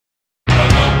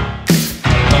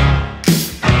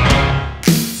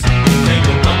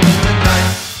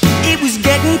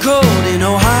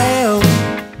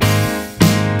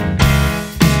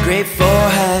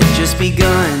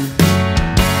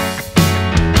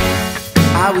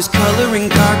I was coloring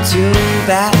cartoon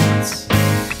bats,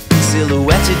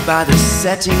 silhouetted by the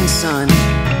setting sun.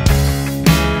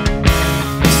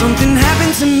 Something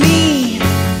happened to me.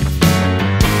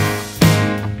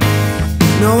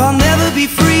 No, I'll never be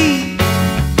free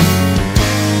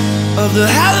of the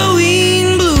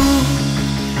Halloween blue.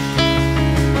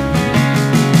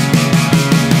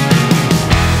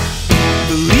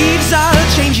 The leaves are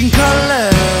changing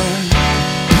color.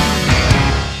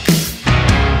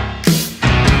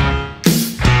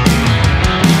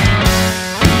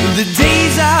 The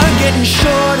days are getting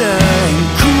shorter and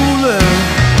cooler.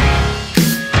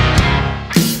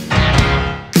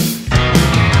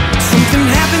 Something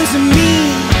happened to me.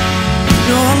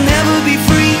 No, I'll never be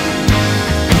free.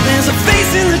 There's a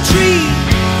face in the tree.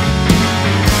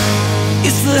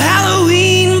 It's the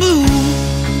Halloween blue.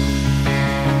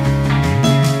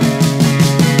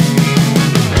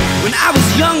 When I was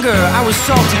younger, I was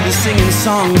salty to singing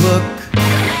songbook,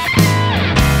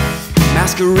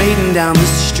 masquerading down the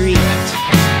street.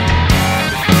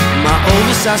 My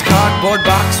oversized cardboard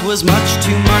box was much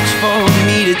too much for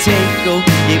me to take. Oh,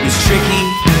 it was tricky,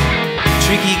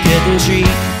 tricky getting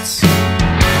treats.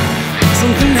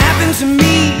 Something happened to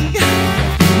me.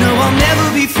 No, I'll never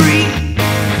be free.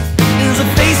 There's a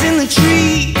face in the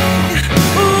tree.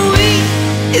 Ooh,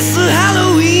 it's the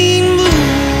Halloween blue.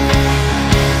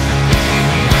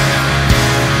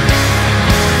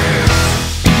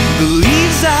 The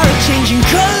leaves are changing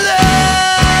color.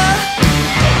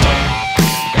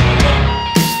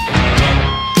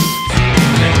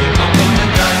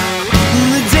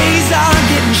 The days are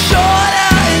getting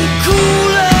shorter and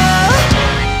cooler.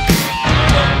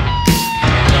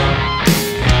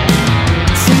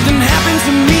 Something happened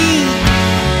to me.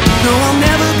 No, I'll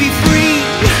never be free.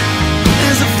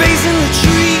 There's a face in the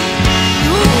tree.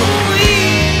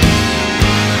 Ooh-wee.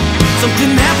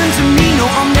 Something happened to me. No,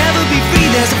 I'll never be free.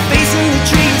 There's a face in the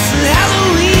tree. It's the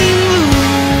Halloween blue.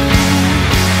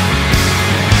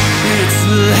 It's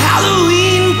the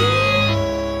Halloween blue.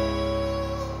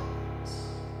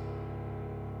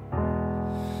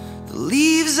 The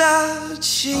leaves are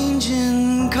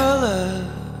changing color.